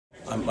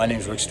My name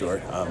is Rick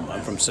Stewart.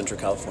 I'm from Central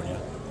California.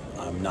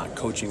 I'm not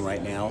coaching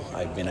right now.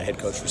 I've been a head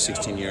coach for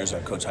 16 years.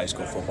 I've coached high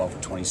school football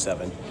for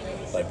 27.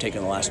 But I've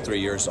taken the last 3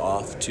 years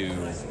off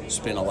to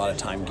spend a lot of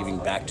time giving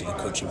back to the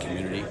coaching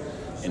community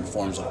in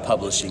forms of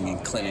publishing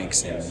and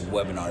clinics and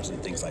webinars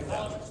and things like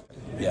that.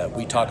 Yeah,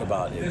 we talk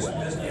about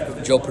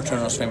it. Joe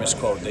Paterno's famous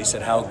quote, they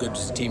said, how good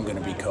is the team going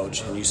to be,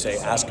 coach? And you say,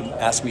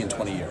 ask me in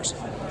 20 years.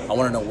 I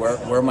want to know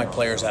where are my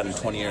players at in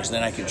 20 years, and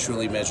then I can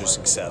truly measure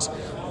success.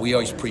 We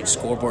always preach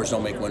scoreboards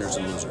don't make winners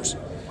and losers.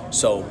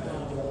 So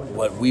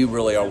what we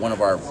really are, one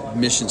of our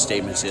mission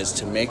statements is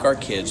to make our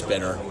kids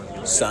better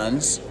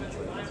sons,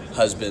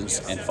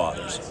 husbands, and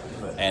fathers.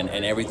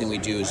 And everything we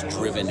do is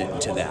driven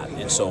to that.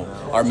 And so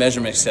our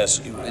measurement success,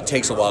 it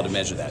takes a while to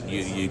measure that.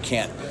 You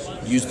can't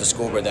use the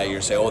scoreboard that year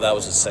and say, oh, that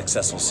was a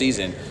successful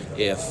season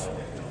if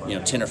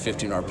 10 or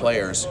 15 of our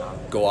players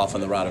go off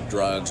on the route of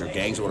drugs or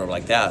gangs or whatever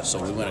like that.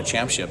 So we win a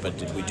championship, but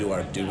did we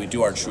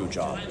do our true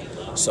job?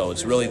 So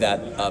it's really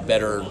that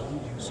better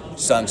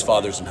sons,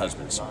 fathers, and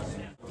husbands.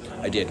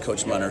 I did,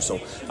 Coach Munner. So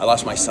I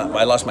lost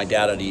my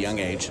dad at a young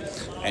age,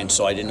 and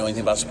so I didn't know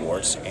anything about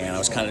sports, and I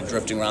was kind of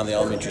drifting around the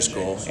elementary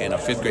school, and a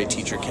 5th grade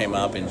teacher came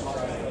up and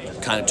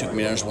kind of took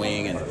me under his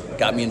wing and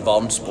got me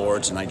involved in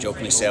sports. And I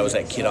jokingly say I was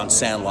that kid on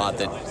Sandlot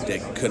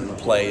that couldn't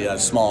play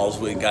smalls,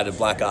 we got a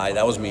black eye.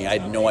 That was me. I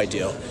had no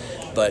idea.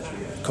 But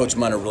Coach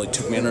Munner really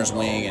took me under his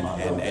wing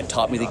and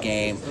taught me the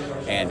game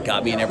and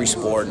got me in every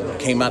sport, and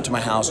came out to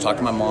my house, talked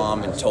to my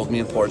mom, and told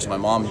me the importance. My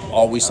mom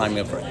always signed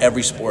me up for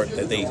every sport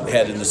that they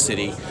had in the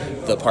city,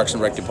 the Parks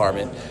and Rec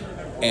department.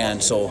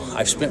 And so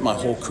I've spent my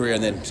whole career,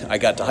 and then I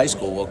got to high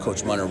school. Well,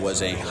 Coach Munner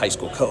was a high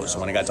school coach. So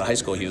when I got to high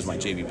school, he was my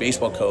JV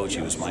baseball coach.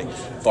 He was my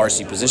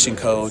varsity position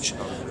coach.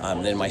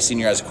 Then my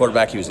senior year as a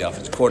quarterback, he was the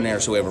offensive coordinator.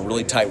 So we have a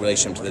really tight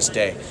relationship to this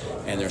day.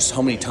 And there's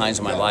so many times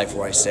in my life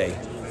where I say,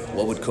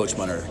 what would Coach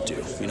Munner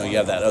do? You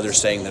have that other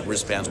saying that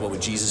wristbands, what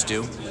would Jesus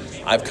do?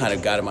 I've kind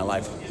of got in my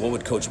life, what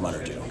would Coach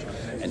Munner do?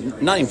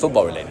 And not even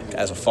football related.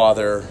 As a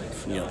father,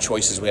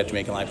 choices we have to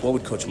make in life, what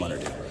would Coach Munner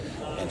do?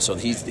 And so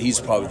he's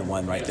probably the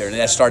one right there. And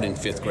that started in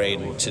 5th grade,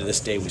 and to this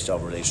day we still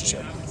have a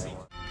relationship.